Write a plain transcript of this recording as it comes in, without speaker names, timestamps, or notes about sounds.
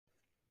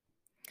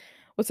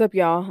What's up,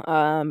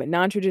 y'all?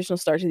 Non-traditional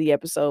start to the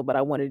episode, but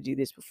I wanted to do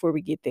this before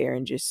we get there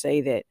and just say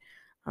that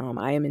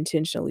I am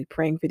intentionally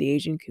praying for the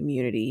Asian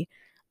community.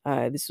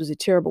 This was a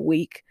terrible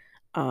week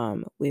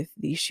with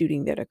the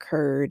shooting that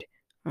occurred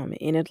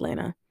in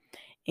Atlanta,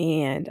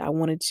 and I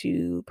wanted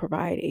to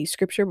provide a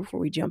scripture before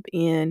we jump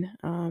in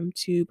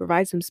to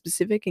provide some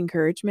specific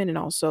encouragement and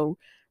also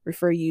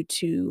refer you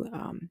to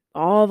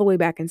all the way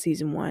back in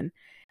season one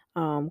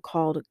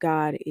called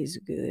God is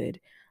Good,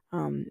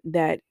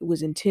 that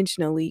was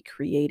intentionally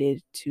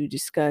created to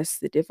discuss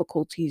the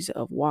difficulties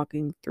of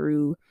walking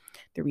through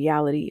the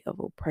reality of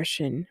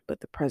oppression, but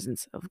the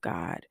presence of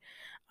God.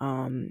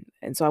 And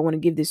so I want to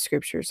give this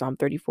scripture, Psalm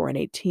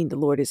 34:18. The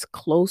Lord is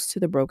close to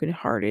the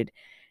brokenhearted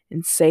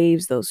and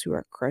saves those who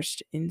are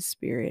crushed in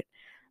spirit.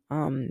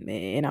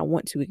 And I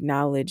want to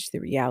acknowledge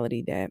the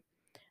reality that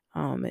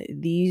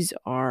these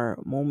are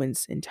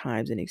moments and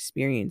times and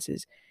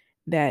experiences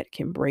that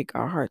can break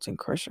our hearts and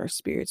crush our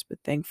spirits, but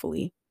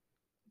thankfully,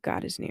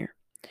 God is near.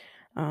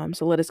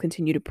 So let us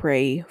continue to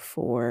pray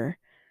for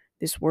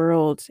this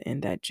world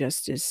and that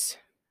justice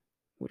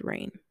would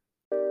reign.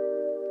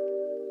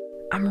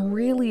 I'm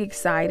really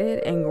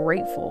excited and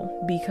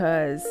grateful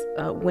because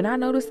when I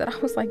noticed that, I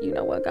was like, you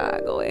know what,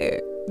 God, go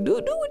ahead. Do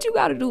what you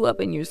got to do up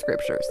in your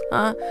scriptures,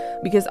 huh?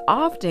 Because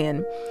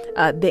often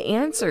the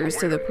answers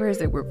to the prayers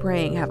that we're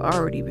praying have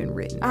already been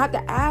written. I have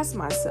to ask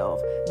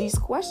myself these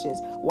questions.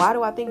 Why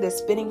do I think that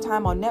spending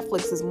time on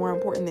Netflix is more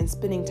important than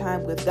spending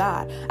time with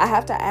God? I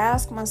have to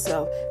ask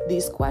myself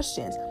these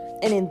questions.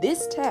 And in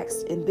this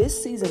text, in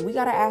this season, we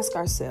got to ask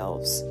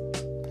ourselves,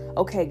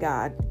 okay,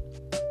 God,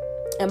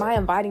 am I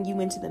inviting you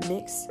into the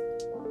mix?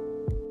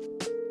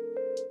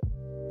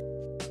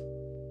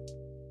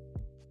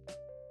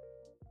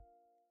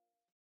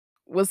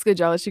 What's good,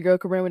 y'all? It's your girl,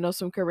 Corinne with No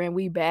Swim Corinne.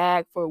 We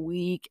back for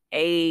week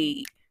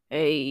 8.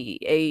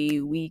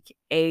 Week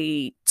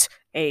 8.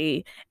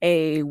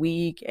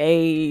 Week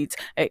 8.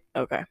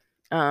 Okay.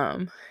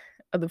 Of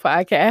the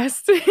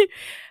podcast.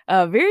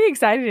 Very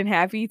excited and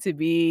happy to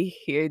be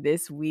here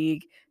this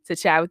week to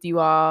chat with you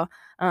all.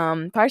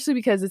 Partially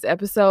because this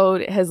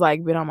episode has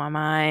been on my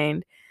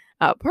mind.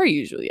 Per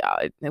usual,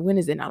 y'all. When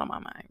is it not on my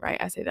mind,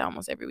 right? I say that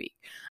almost every week.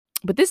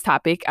 But this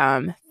topic,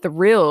 I'm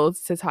thrilled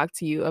to talk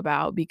to you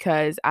about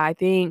because I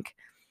think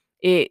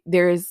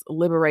there is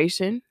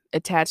liberation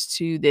attached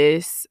to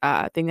this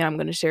thing that I'm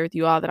going to share with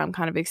you all that I'm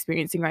kind of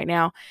experiencing right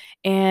now.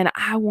 And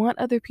I want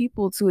other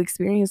people to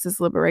experience this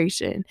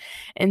liberation.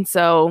 And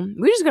so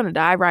we're just going to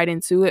dive right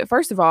into it.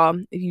 First of all,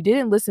 if you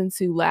didn't listen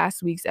to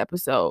last week's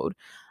episode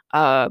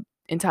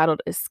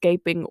entitled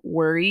Escaping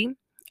Worry,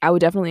 I would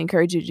definitely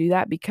encourage you to do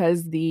that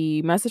because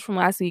the message from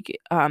last week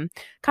kind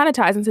of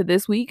ties into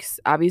this week's.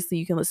 Obviously,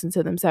 you can listen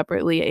to them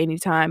separately at any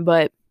time,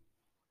 but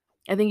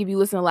I think if you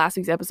listen to last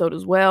week's episode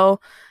as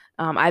well,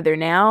 either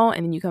now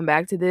and then you come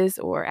back to this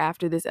or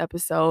after this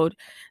episode,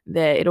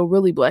 that it'll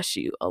really bless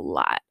you a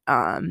lot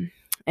and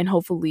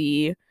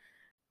hopefully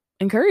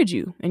encourage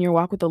you in your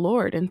walk with the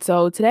Lord. And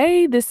so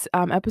today, this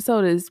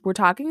episode we're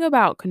talking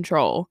about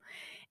control.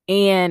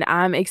 And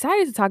I'm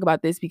excited to talk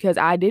about this because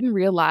I didn't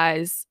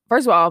realize,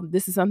 first of all,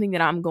 this is something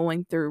that I'm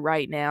going through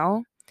right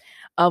now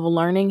of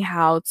learning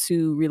how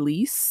to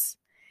release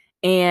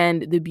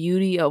and the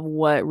beauty of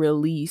what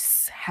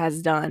release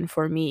has done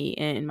for me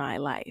in my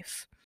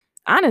life.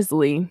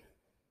 Honestly,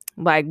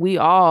 we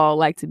all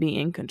like to be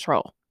in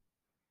control.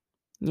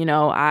 But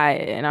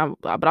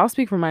I'll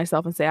speak for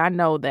myself and say I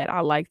know that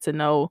I like to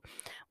know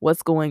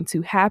what's going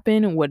to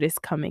happen, what is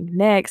coming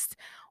next,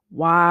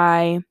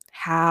 why,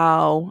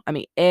 how,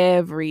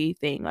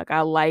 everything.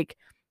 I like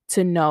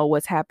to know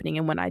what's happening.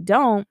 And when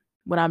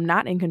I'm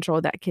not in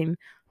control, that can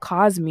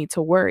cause me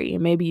to worry.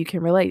 And maybe you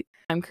can relate.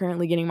 I'm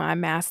currently getting my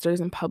master's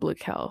in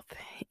public health,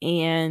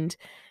 and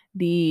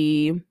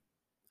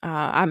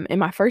I'm in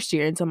my first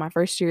year. And so my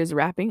first year is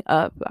wrapping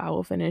up. I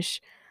will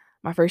finish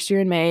my first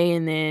year in May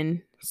and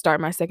then start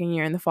my second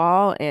year in the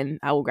fall, and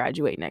I will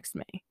graduate next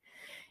May.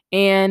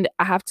 And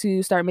I have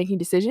to start making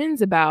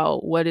decisions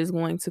about what is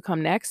going to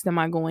come next. Am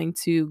I going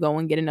to go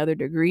and get another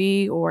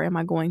degree, or am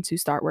I going to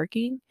start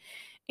working?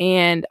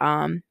 And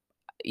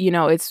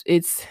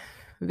it's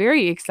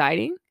very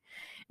exciting.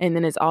 And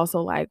then it's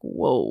also like,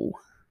 whoa,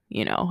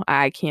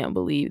 I can't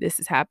believe this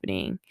is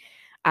happening.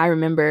 I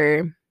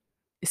remember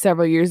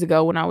several years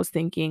ago when I was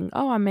thinking,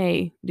 oh, I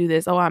may do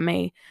this, oh, I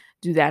may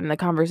do that, and the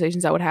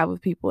conversations I would have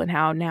with people and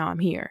how now I'm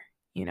here.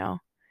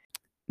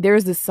 There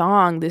was this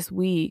song this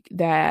week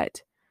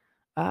that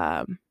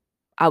I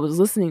was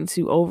listening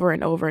to over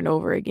and over and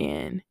over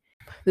again.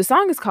 The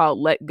song is called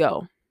Let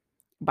Go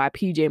by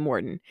PJ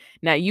Morton.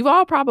 Now, you've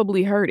all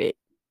probably heard it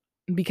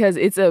because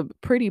it's a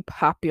pretty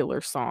popular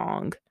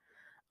song.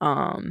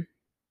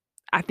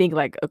 I think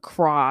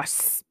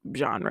across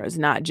genres,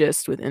 not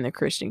just within the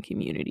Christian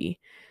community.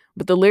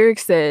 But the lyric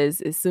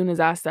says, as soon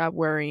as I stop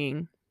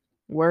worrying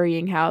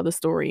how the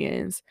story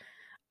ends,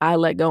 I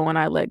let go and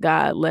I let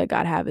God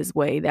have his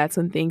way. That's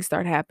when things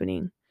start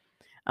happening.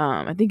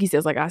 I think he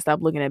says I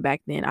stopped looking at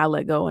back then. I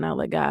let go and I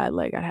let God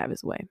have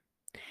his way.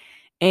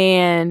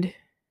 And,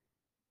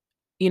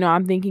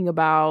 I'm thinking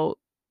about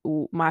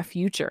my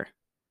future.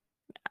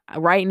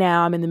 Right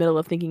now, I'm in the middle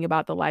of thinking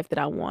about the life that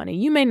I want.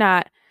 And you may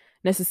not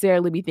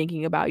necessarily be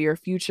thinking about your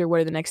future.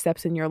 What are the next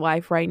steps in your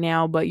life right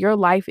now? But your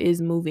life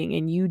is moving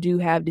and you do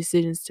have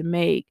decisions to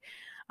make.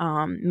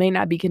 May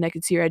not be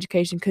connected to your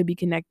education, could be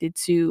connected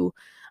to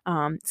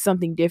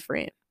something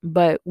different.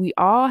 But we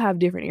all have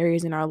different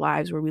areas in our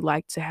lives where we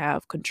like to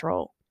have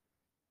control.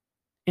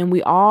 And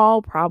we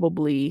all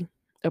probably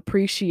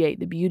appreciate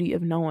the beauty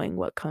of knowing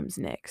what comes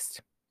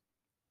next.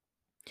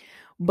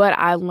 But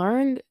I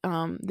learned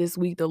this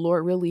week, the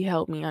Lord really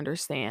helped me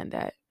understand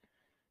that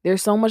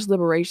there's so much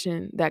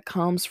liberation that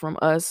comes from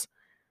us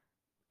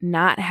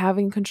not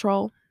having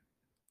control.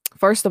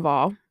 First of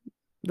all,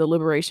 the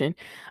liberation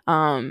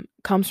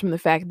comes from the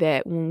fact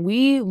that when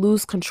we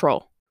lose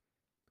control,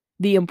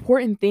 the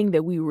important thing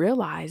that we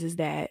realize is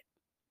that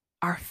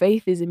our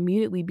faith is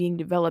immediately being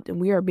developed and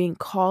we are being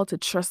called to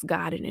trust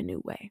God in a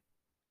new way.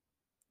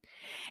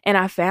 And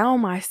I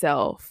found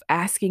myself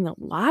asking a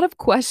lot of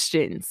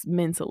questions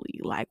mentally,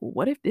 like, well,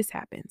 what if this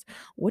happens?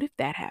 What if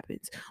that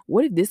happens?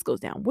 What if this goes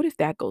down? What if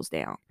that goes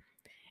down?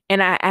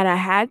 And I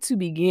had to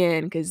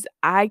begin, because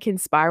I can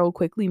spiral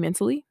quickly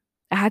mentally.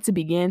 I had to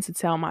begin to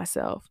tell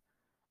myself,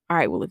 all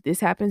right, well, if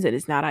this happens and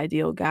it's not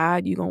ideal,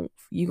 God, you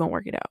gonna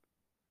work it out.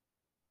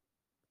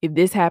 If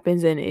this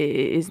happens and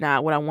it's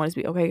not what I want it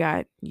to be, okay,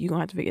 God, you're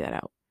gonna have to figure that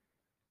out.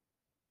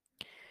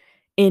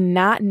 In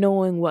not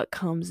knowing what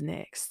comes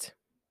next,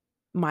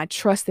 my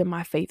trust and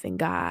my faith in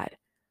God,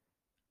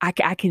 I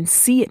can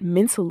see it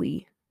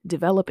mentally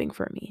developing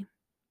for me.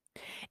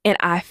 And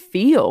I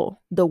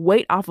feel the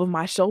weight off of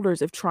my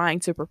shoulders of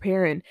trying to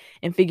prepare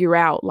and figure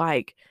out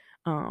like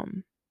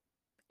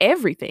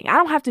everything. I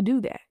don't have to do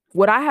that.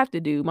 What I have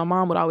to do, my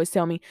mom would always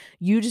tell me,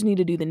 you just need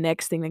to do the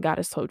next thing that God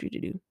has told you to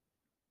do.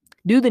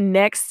 Do the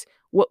next,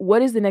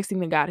 what is the next thing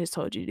that God has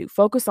told you to do?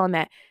 Focus on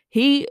that.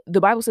 The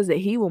Bible says that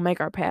he will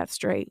make our path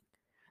straight.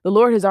 The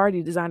Lord has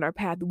already designed our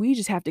path. We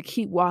just have to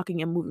keep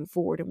walking and moving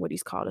forward in what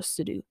he's called us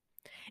to do.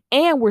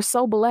 And we're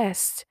so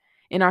blessed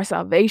in our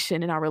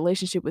salvation and our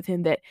relationship with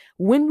him that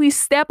when we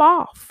step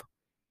off,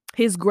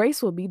 his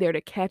grace will be there to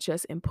catch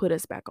us and put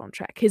us back on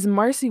track. His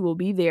mercy will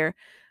be there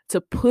to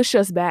push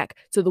us back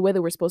to the way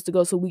that we're supposed to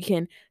go so we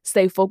can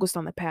stay focused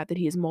on the path that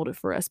he has molded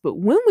for us. But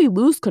when we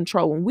lose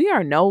control, when we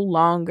are no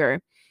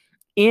longer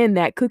in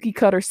that cookie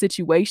cutter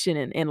situation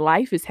and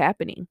life is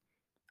happening,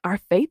 our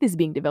faith is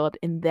being developed.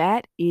 And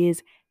that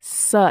is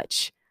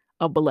such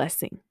a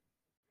blessing.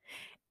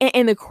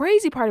 And the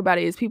crazy part about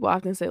it is people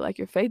often say, like,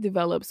 your faith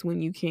develops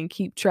when you can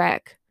keep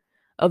track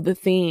of the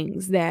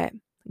things that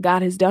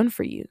God has done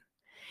for you.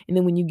 And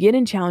then when you get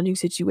in challenging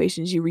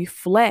situations, you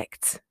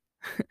reflect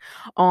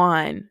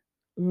on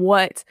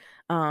what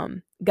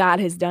God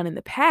has done in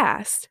the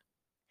past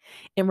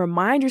and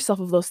remind yourself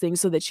of those things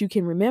so that you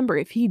can remember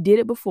if he did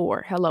it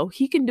before, hello,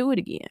 he can do it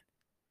again.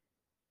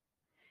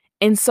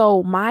 And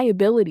so my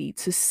ability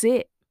to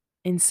sit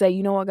and say,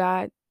 you know what,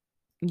 God,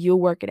 you'll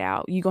work it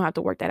out. You're going to have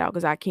to work that out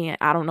because I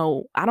don't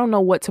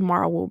know what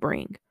tomorrow will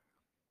bring.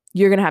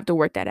 You're going to have to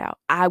work that out.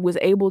 I was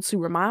able to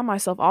remind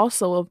myself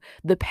also of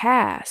the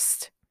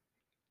past,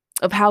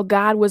 of how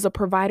God was a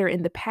provider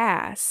in the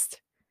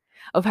past,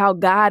 of how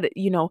God,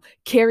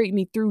 carried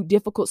me through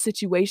difficult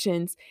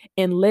situations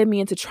and led me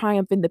into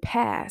triumph in the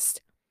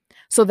past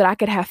so that I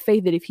could have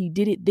faith that if he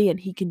did it then,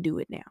 he can do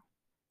it now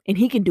and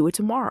he can do it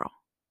tomorrow.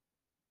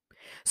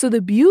 So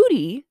the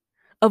beauty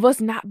of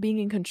us not being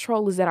in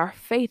control is that our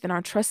faith and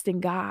our trust in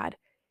God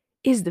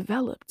is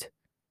developed.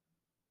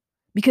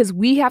 Because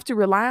we have to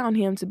rely on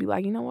him to be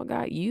like, you know what,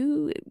 God, it's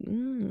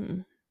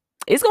going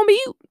to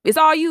be you. It's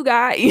all you,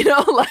 God.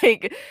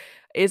 Like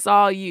it's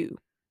all you.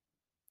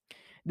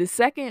 The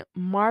second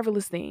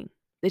marvelous thing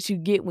that you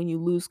get when you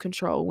lose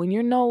control, when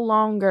you're no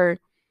longer,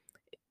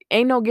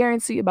 ain't no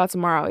guarantee about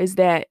tomorrow, is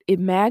that it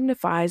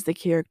magnifies the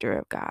character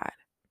of God.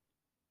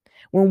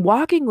 When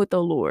walking with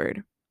the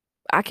Lord,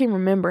 I can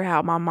remember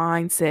how my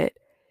mindset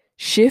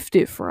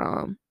shifted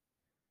from,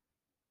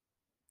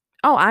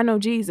 oh, I know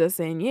Jesus.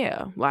 And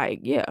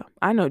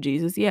I know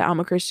Jesus. Yeah, I'm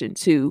a Christian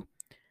too.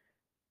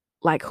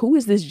 Like, who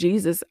is this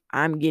Jesus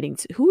I'm getting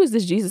to? Who is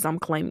this Jesus I'm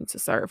claiming to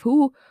serve?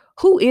 Who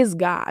is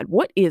God?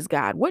 What is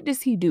God? What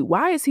does he do?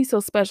 Why is he so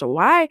special?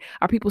 Why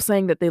are people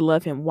saying that they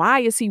love him? Why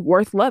is he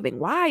worth loving?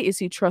 Why is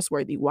he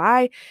trustworthy?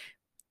 Why?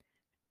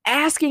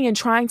 Asking and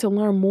trying to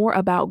learn more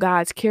about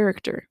God's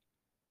character.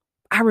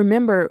 I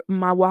remember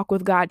my walk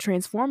with God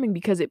transforming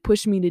because it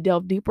pushed me to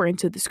delve deeper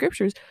into the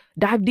scriptures,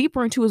 dive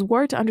deeper into his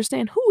word to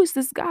understand who is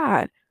this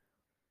God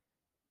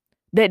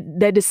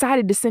that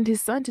decided to send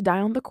his son to die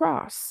on the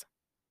cross.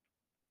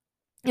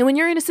 And when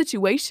you're in a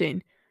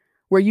situation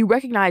where you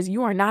recognize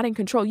you are not in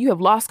control, you have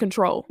lost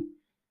control,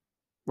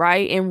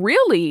 right? And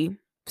really,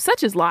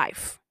 such is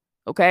life,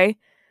 okay?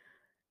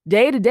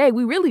 Day to day,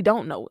 we really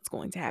don't know what's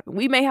going to happen.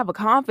 We may have a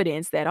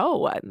confidence that,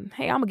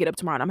 hey, I'm gonna get up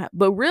tomorrow and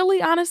but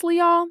really, honestly,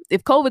 y'all,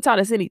 if COVID taught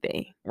us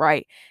anything,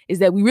 right, is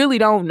that we really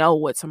don't know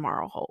what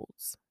tomorrow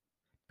holds.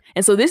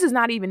 And so this is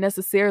not even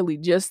necessarily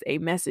just a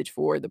message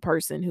for the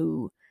person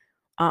who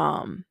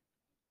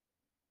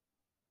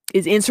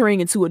is entering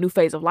into a new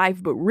phase of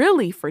life, but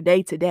really for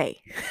day to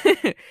day.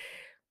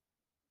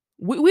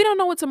 We don't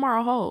know what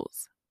tomorrow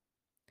holds.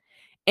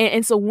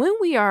 And so when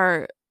we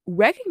are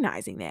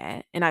recognizing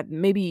that, and I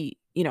maybe,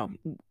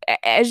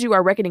 as you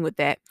are reckoning with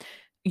that,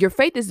 your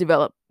faith is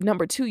developed.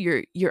 Number two,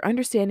 your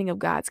understanding of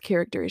God's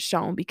character is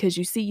shown because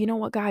you see, you know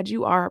what, God,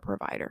 you are a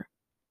provider.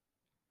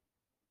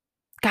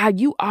 God,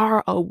 you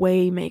are a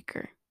way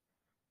maker.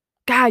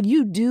 God,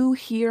 you do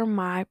hear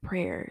my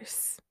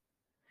prayers.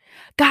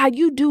 God,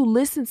 you do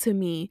listen to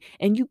me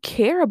and you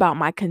care about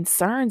my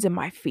concerns and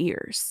my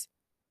fears.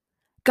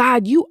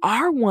 God, you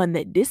are one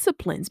that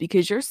disciplines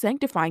because you're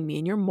sanctifying me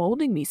and you're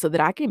molding me so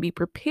that I can be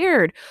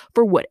prepared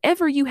for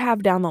whatever you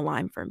have down the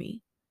line for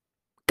me.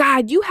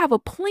 God, you have a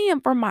plan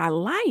for my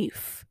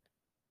life.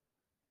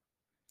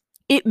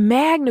 It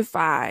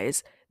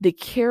magnifies the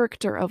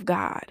character of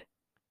God.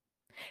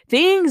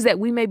 Things that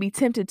we may be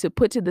tempted to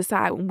put to the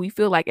side when we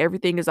feel like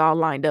everything is all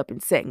lined up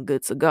and set and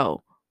good to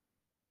go.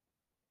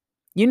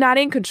 You're not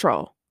in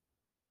control.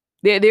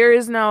 There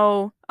is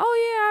no,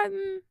 oh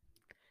yeah,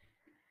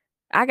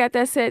 I got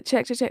that set,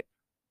 check.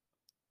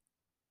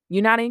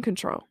 You're not in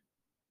control.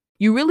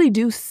 You really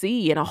do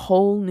see in a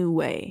whole new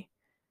way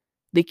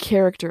the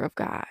character of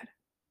God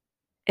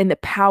and the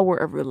power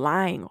of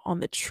relying on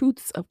the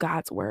truths of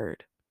God's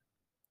word.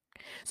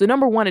 So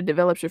number one, it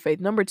develops your faith.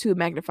 Number two, it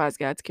magnifies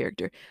God's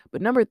character.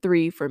 But number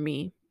three, for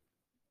me,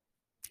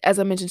 as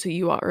I mentioned to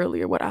you all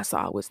earlier, what I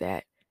saw was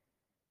that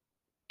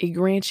it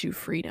grants you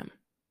freedom.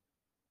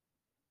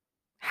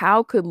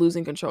 How could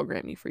losing control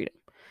grant me freedom?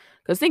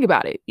 Because think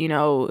about it,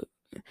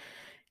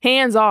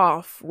 hands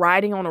off,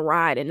 riding on a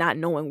ride and not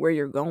knowing where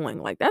you're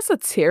going. Like that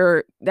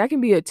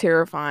can be a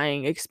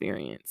terrifying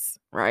experience,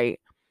 right?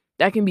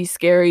 That can be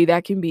scary.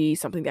 That can be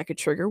something that could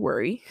trigger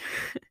worry,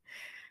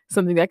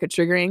 something that could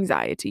trigger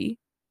anxiety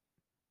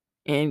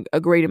and a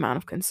great amount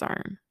of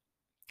concern.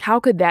 How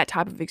could that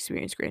type of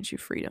experience grant you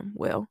freedom?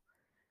 Well,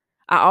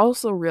 I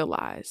also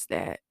realized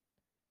that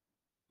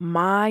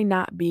my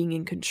not being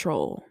in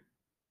control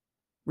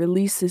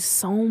releases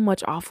so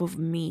much off of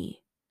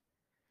me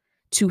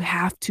to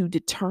have to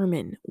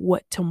determine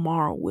what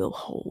tomorrow will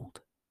hold.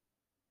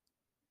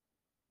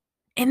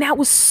 And that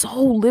was so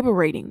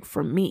liberating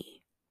for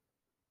me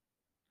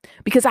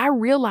because I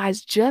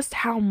realized just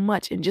how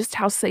much and just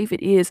how safe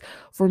it is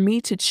for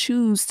me to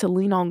choose to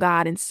lean on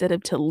God instead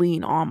of to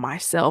lean on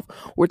myself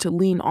or to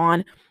lean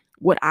on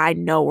what I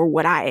know or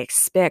what I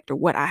expect or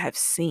what I have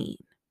seen.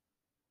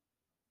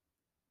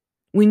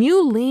 When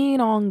you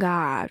lean on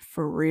God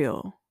for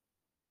real,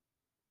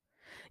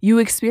 you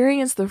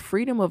experience the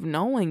freedom of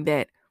knowing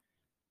that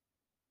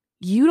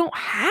you don't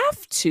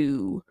have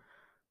to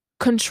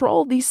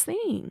control these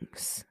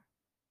things.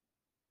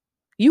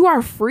 You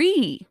are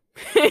free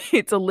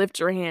to lift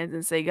your hands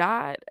and say,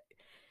 God,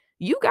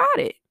 you got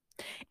it.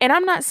 And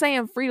I'm not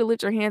saying free to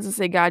lift your hands and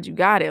say, God, you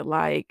got it.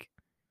 Like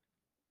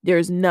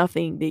there's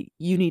nothing that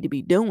you need to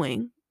be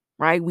doing,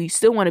 right? We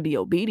still want to be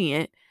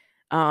obedient,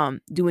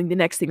 doing the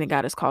next thing that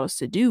God has called us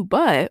to do.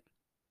 But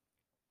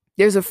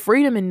there's a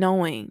freedom in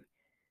knowing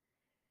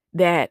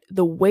that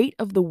the weight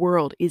of the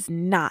world is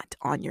not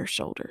on your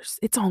shoulders.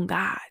 It's on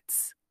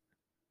God's.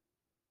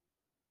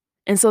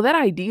 And so that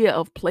idea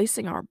of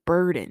placing our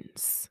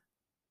burdens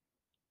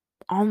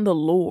on the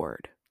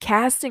Lord,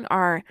 casting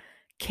our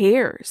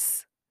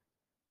cares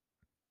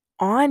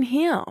on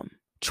Him,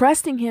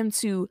 trusting Him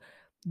to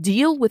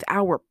deal with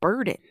our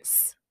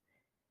burdens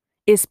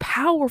is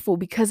powerful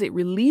because it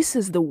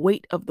releases the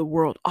weight of the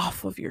world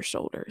off of your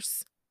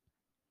shoulders.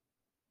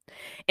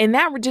 And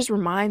that just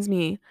reminds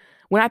me,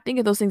 when I think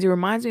of those things, it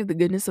reminds me of the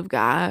goodness of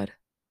God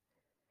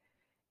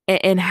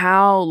and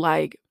how,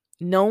 like,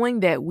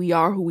 knowing that we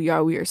are who we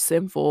are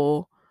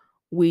sinful,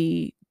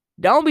 we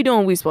don't be doing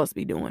what we're supposed to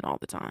be doing all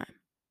the time.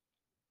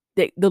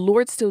 That the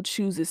Lord still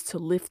chooses to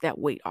lift that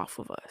weight off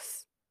of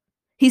us.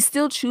 He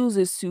still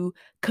chooses to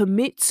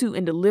commit to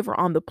and deliver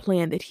on the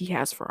plan that He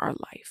has for our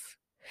life.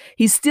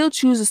 He still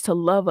chooses to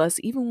love us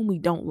even when we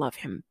don't love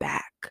Him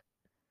back.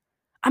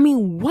 I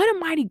mean, what a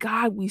mighty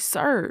God we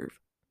serve.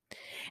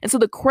 And so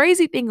the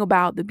crazy thing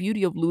about the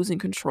beauty of losing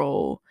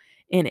control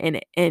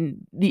and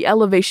the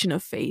elevation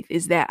of faith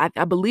is that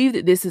I believe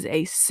that this is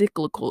a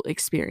cyclical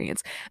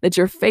experience, that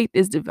your faith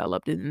is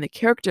developed and the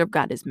character of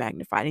God is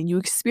magnified and you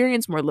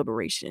experience more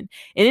liberation.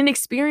 And in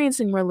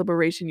experiencing more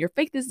liberation, your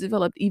faith is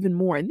developed even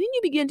more. And then you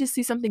begin to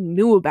see something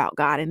new about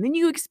God. And then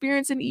you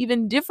experience an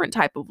even different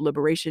type of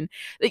liberation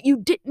that you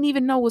didn't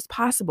even know was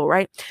possible,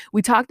 right?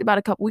 We talked about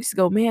a couple weeks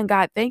ago, man,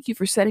 God, thank you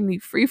for setting me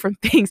free from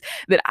things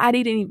that I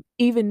didn't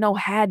even know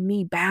had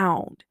me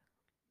bound.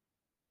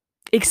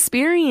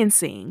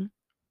 Experiencing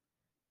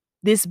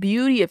this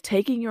beauty of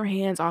taking your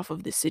hands off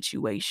of the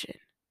situation.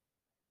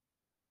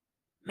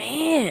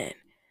 Man,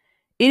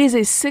 it is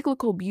a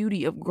cyclical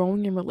beauty of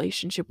growing in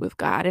relationship with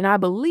God. And I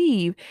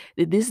believe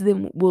that this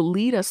then will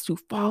lead us to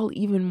fall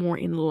even more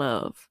in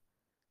love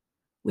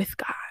with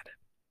God.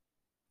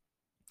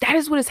 That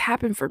is what has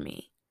happened for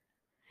me.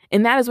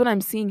 And that is what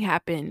I'm seeing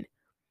happen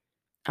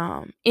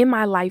in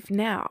my life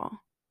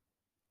now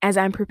as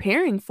I'm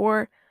preparing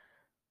for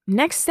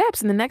next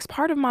steps in the next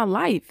part of my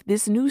life,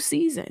 this new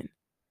season.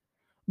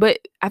 But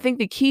I think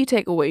the key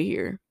takeaway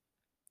here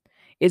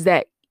is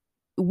that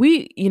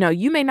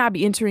you may not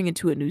be entering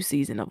into a new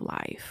season of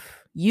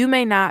life. You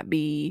may not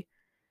be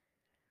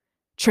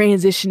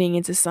transitioning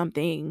into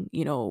something,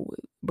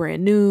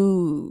 brand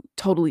new,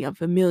 totally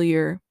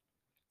unfamiliar.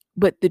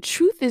 But the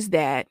truth is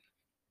that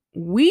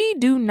we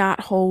do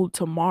not hold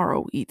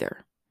tomorrow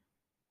either,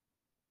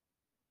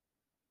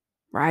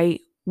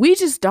 right? We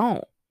just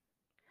don't.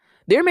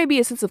 There may be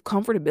a sense of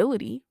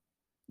comfortability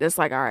that's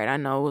like, all right, I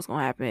know what's going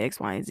to happen, X,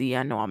 Y, and Z.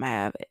 I know I'm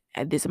going to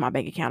have this in my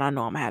bank account. I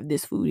know I'm going to have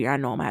this food here. I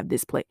know I'm going to have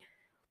this plate.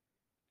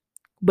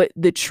 But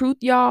the truth,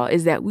 y'all,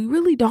 is that we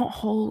really don't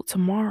hold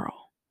tomorrow.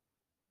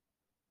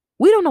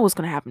 We don't know what's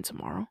going to happen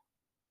tomorrow.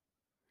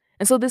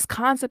 And so this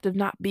concept of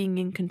not being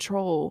in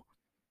control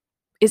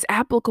is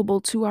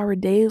applicable to our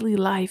daily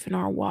life and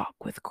our walk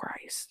with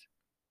Christ.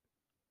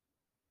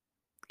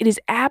 It is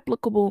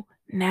applicable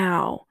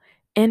now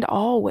and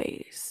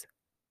always.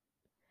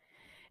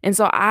 And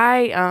so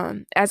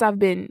as I've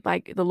been,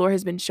 like, the Lord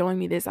has been showing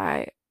me this,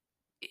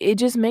 it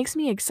just makes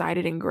me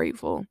excited and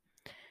grateful,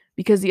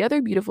 because the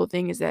other beautiful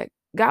thing is that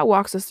God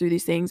walks us through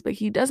these things, but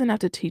he doesn't have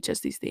to teach us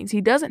these things. He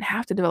doesn't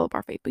have to develop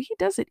our faith, but he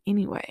does it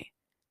anyway.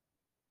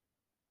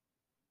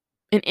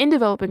 And in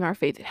developing our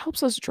faith, it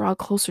helps us draw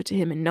closer to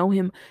him and know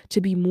him to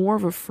be more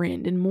of a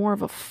friend and more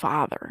of a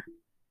father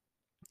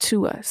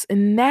to us.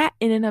 And that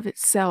in and of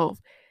itself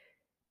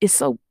is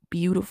so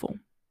beautiful.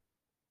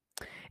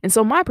 And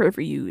so my prayer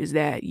for you is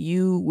that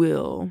you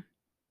will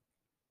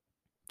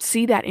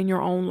see that in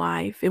your own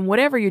life and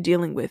whatever you're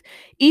dealing with,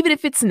 even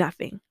if it's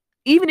nothing,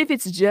 even if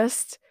it's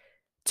just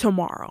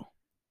tomorrow.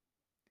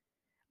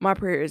 My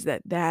prayer is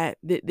that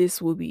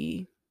this will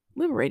be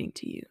liberating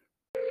to you.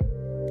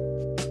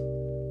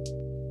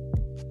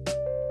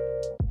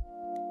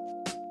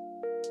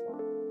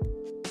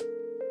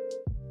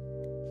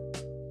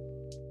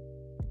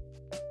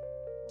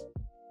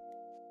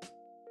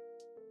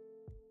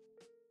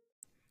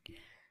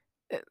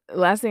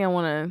 Last thing I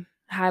want to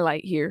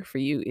highlight here for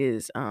you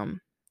is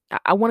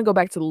I want to go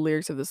back to the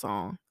lyrics of the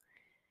song,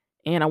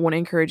 and I want to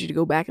encourage you to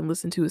go back and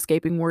listen to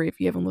Escaping Worry if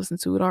you haven't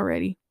listened to it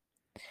already.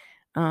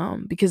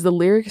 Because the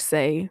lyrics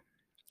say,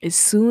 as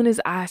soon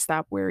as I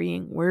stop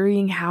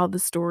worrying how the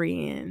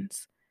story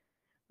ends,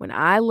 when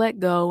I let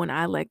go and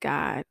I let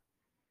God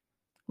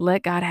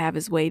have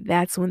his way,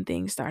 that's when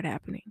things start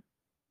happening.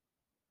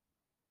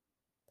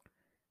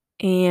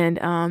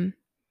 And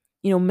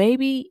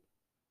maybe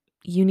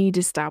you need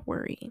to stop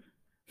worrying.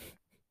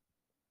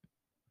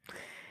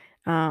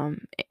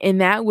 And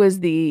that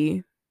was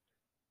the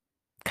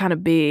kind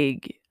of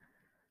big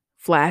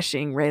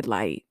flashing red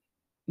light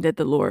that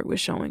the Lord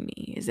was showing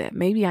me, is that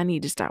maybe I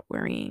need to stop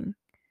worrying.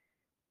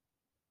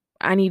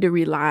 I need to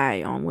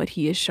rely on what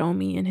he has shown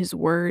me in his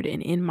word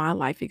and in my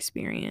life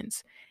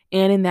experience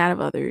and in that of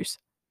others,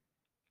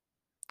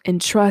 and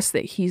trust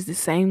that he's the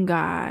same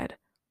God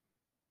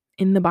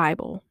in the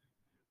Bible,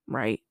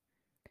 right?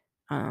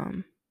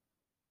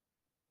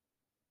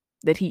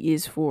 That he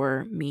is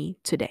for me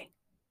today.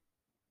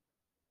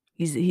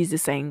 He's the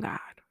same God.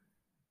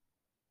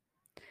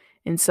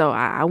 And so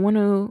I want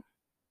to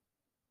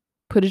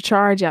put a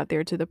charge out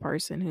there to the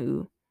person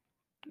who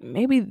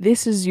maybe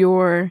this is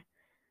a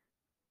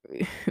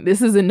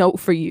note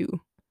for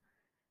you,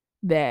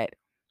 that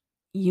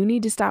you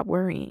need to stop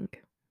worrying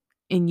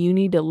and you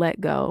need to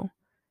let go.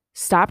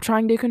 Stop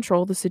trying to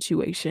control the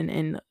situation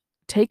and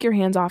take your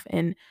hands off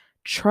and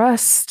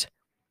trust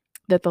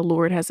that the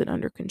Lord has it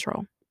under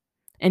control.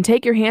 And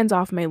take your hands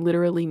off may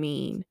literally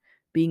mean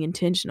being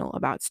intentional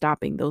about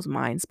stopping those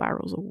mind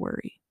spirals of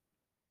worry.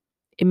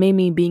 It may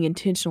mean being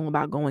intentional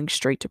about going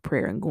straight to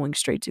prayer and going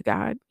straight to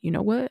God. You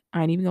know what?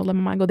 I ain't even gonna let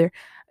my mind go there.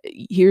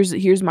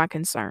 Here's my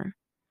concern,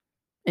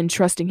 and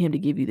trusting him to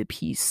give you the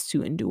peace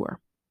to endure.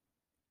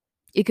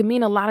 It could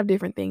mean a lot of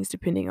different things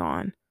depending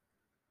on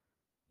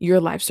your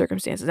life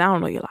circumstances. I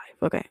don't know your life.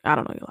 Okay, I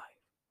don't know your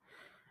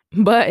life.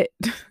 But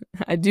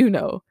I do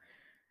know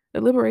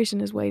that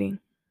liberation is waiting.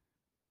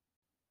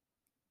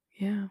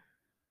 Yeah.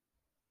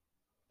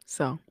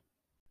 So,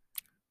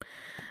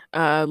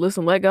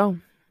 listen, let go.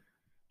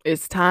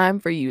 It's time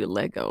for you to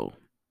let go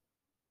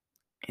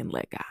and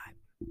let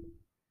God.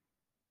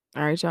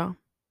 All right, y'all.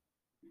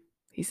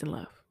 Peace and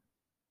love.